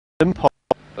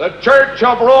The Church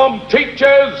of Rome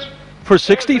teaches. For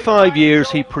 65 years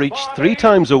he preached 3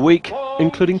 times a week,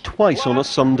 including twice on a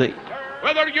Sunday.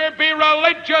 Whether you be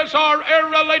religious or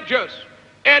irreligious,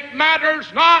 it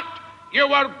matters not. You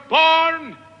were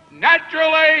born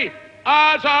naturally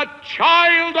as a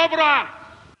child of wrath.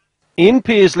 Ian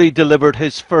Paisley delivered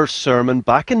his first sermon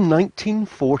back in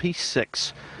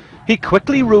 1946. He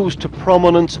quickly rose to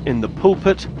prominence in the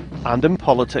pulpit and in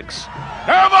politics.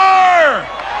 Never!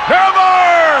 Never!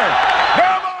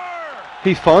 Never!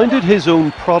 He founded his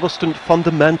own Protestant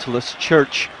fundamentalist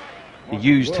church. He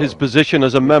used his position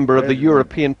as a member of the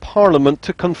European Parliament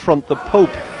to confront the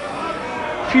Pope.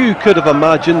 Few could have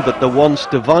imagined that the once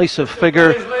divisive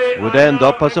figure would end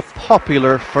up as a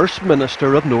popular First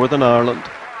Minister of Northern Ireland.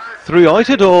 Throughout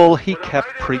it all, he kept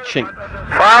preaching.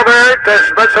 Father,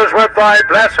 dismiss us with thy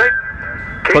blessing.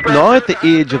 But now at the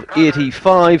age of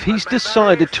 85, he's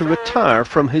decided to retire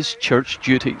from his church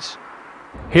duties.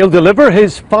 He'll deliver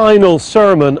his final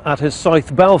sermon at his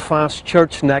South Belfast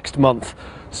church next month.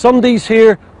 Sundays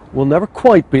here will never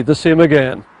quite be the same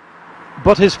again.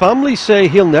 But his family say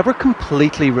he'll never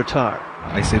completely retire.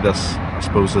 I see this, I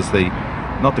suppose, as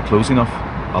not the closing of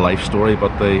a life story,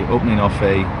 but the opening of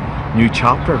a new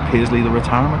chapter, Paisley, the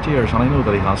retirement years. And I know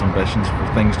that he has ambitions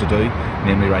for things to do,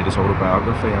 namely write his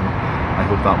autobiography, and I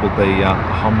hope that will be a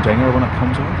humdinger when it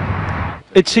comes out.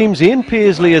 It seems Ian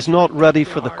Paisley is not ready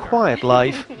for the quiet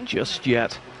life just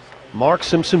yet. Mark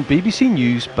Simpson, BBC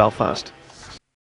News, Belfast.